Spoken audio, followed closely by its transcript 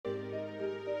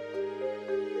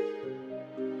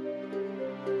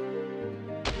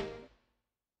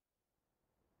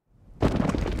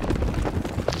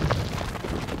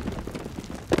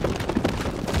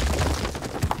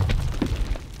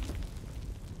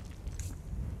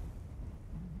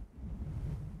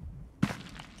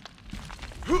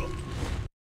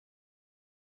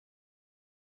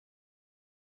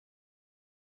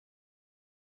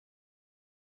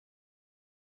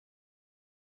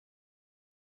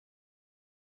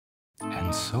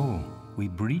And so, we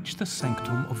breach the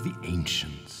sanctum of the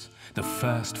ancients, the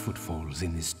first footfalls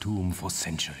in this tomb for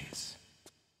centuries.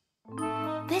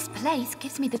 This place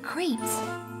gives me the creeps.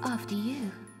 After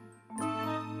you.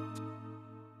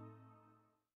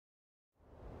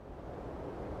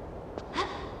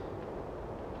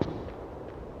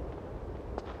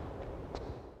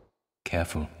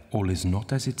 Careful, all is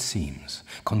not as it seems.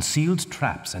 Concealed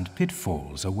traps and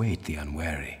pitfalls await the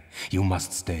unwary. You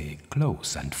must stay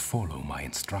close and follow my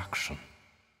instruction.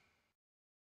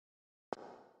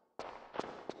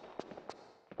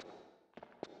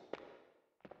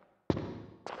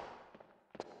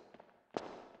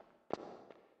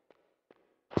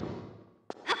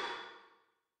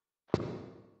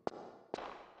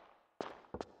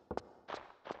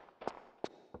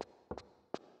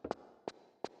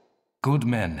 Good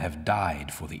men have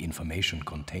died for the information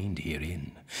contained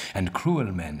herein, and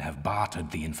cruel men have bartered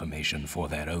the information for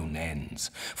their own ends.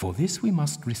 For this we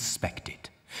must respect it.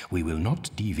 We will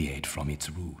not deviate from its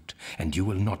route, and you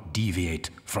will not deviate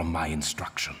from my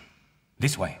instruction.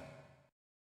 This way.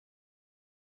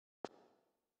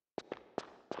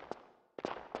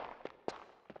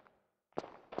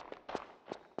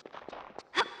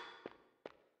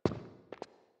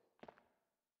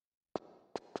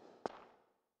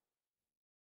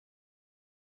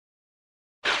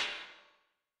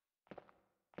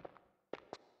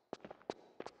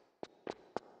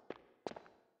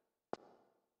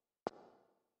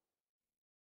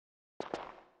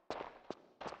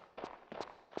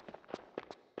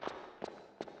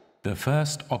 The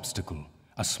first obstacle,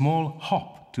 a small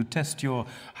hop to test your,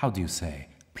 how do you say,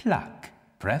 pluck.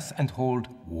 Press and hold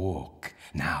walk.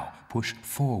 Now push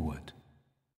forward.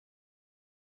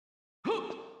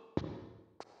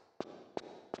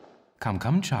 Come,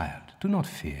 come, child, do not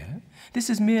fear. This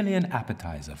is merely an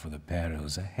appetizer for the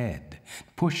perils ahead.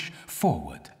 Push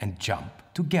forward and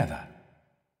jump together.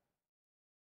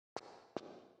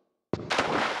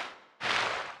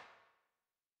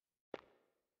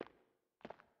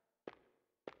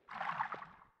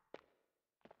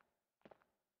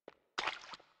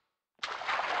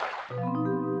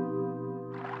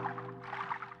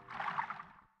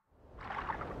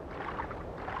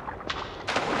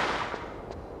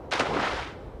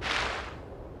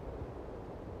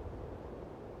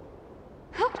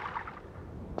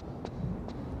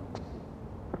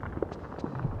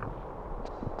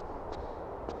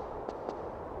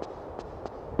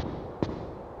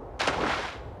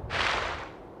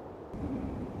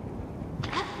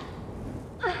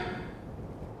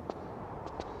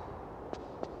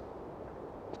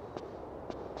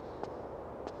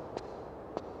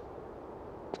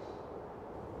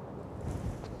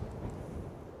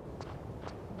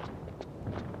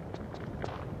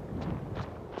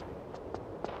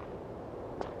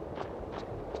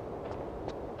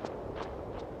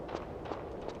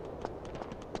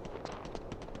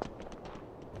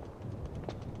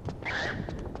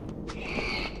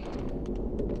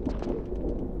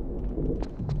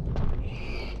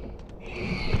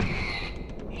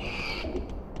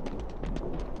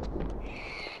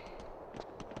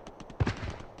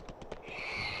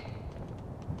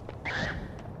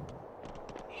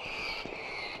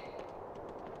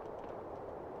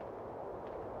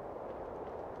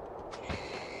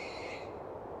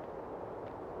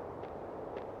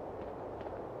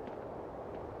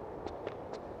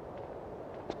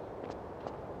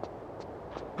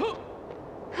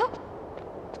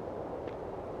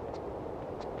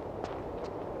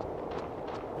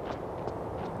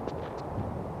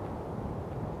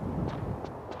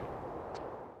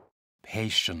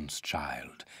 Patience,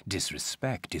 child.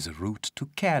 Disrespect is a route to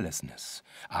carelessness.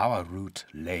 Our route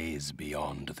lays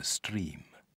beyond the stream.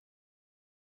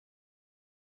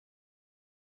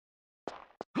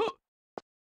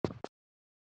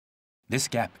 This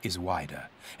gap is wider,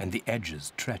 and the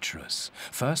edges treacherous.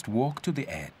 First walk to the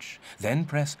edge, then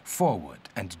press forward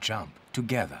and jump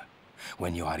together.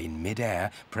 When you are in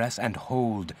mid-air, press and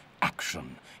hold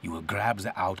action. You will grab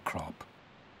the outcrop.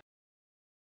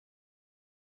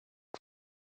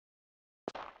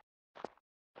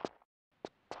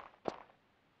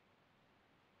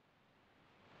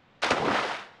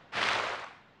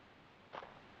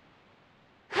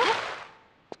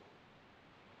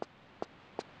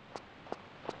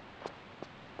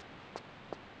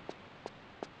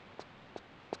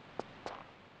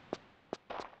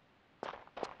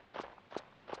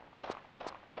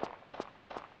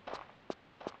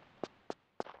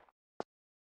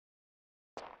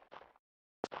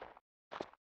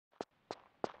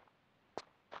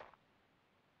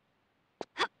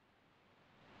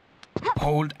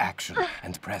 Hold action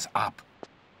and press up.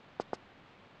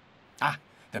 Ah,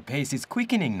 the pace is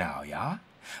quickening now, yeah?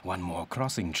 One more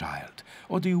crossing, child.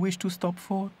 Or do you wish to stop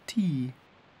for tea?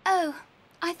 Oh,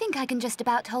 I think I can just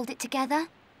about hold it together.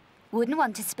 Wouldn't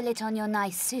want to spill it on your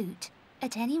nice suit,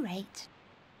 at any rate.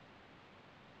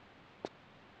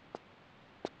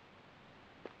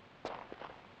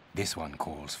 This one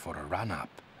calls for a run-up.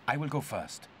 I will go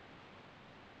first.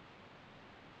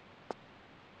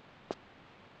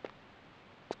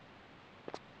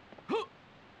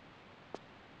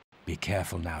 Be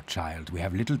careful now, child. We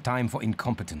have little time for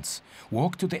incompetence.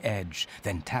 Walk to the edge,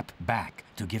 then tap back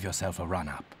to give yourself a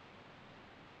run-up.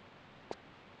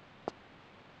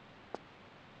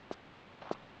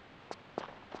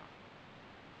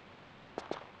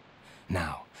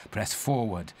 Now, press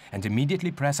forward and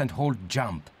immediately press and hold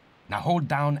jump. Now hold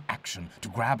down action to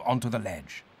grab onto the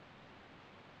ledge.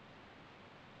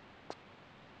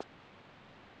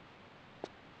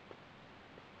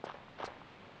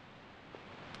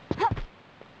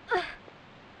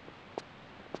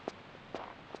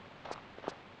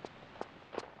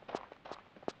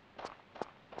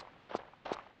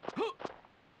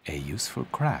 A useful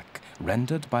crack,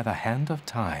 rendered by the hand of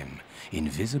time,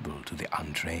 invisible to the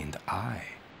untrained eye.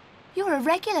 You're a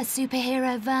regular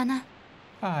superhero, Werner.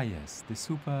 Ah, yes, the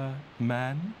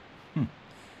Superman.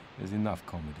 There's enough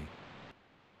comedy.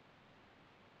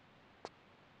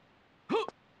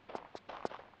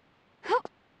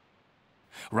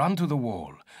 Run to the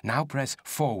wall. Now press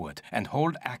forward and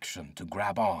hold action to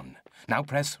grab on. Now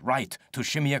press right to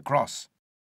shimmy across.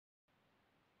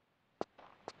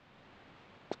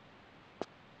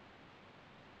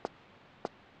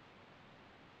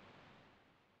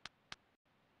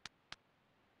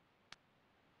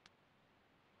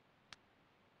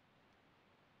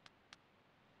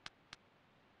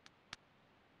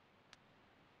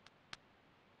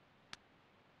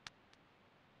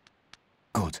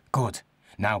 Good, good.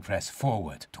 Now press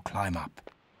forward to climb up.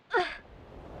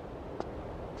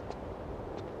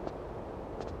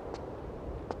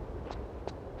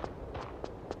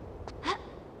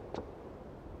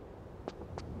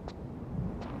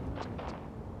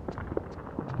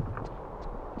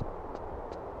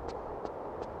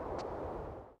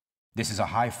 This is a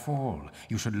high fall.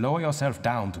 You should lower yourself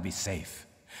down to be safe.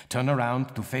 Turn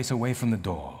around to face away from the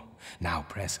door. Now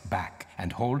press back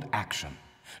and hold action.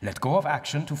 Let go of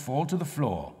action to fall to the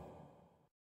floor.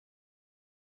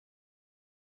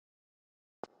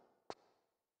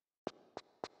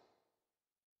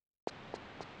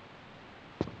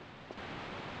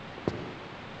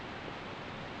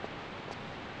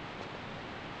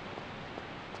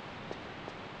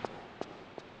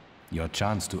 Your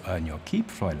chance to earn your keep,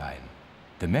 Fräulein.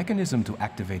 The mechanism to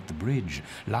activate the bridge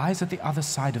lies at the other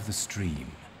side of the stream.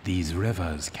 These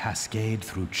rivers cascade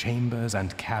through chambers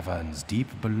and caverns deep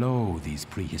below these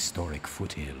prehistoric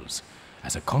foothills.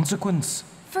 As a consequence...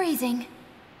 Freezing,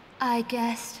 I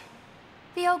guessed.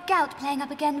 The old gout playing up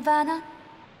again, Werner?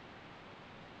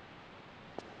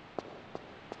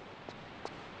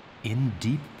 In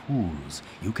deep pools,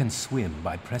 you can swim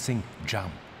by pressing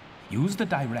jump. Use the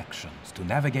directions to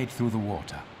navigate through the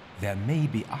water. There may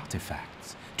be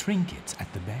artifacts, trinkets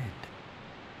at the bed.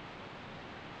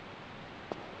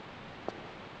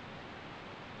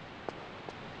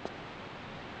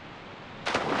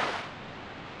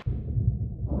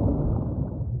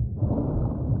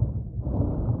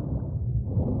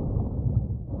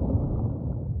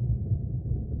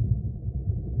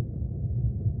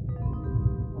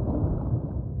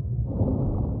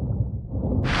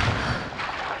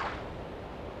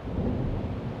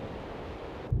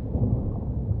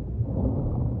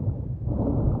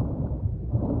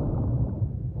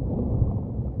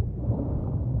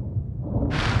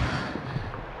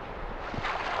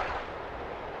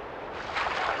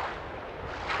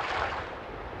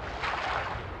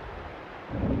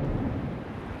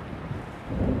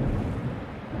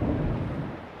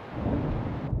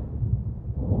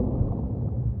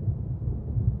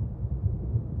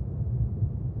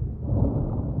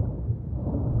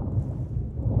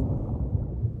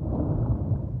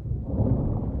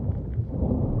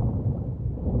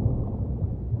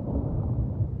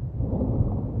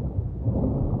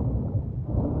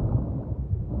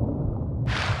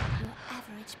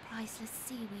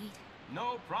 Seaweed.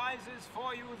 No prizes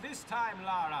for you this time,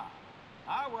 Lara.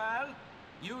 Ah well,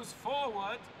 use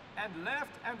forward and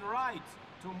left and right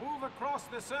to move across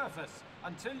the surface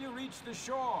until you reach the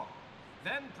shore.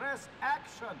 Then press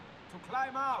action to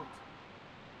climb out.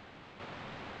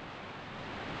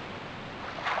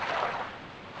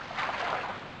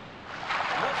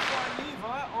 Look for a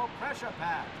lever or pressure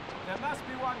pad. There must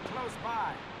be one close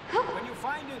by. When you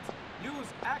find it, use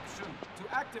action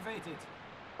to activate it.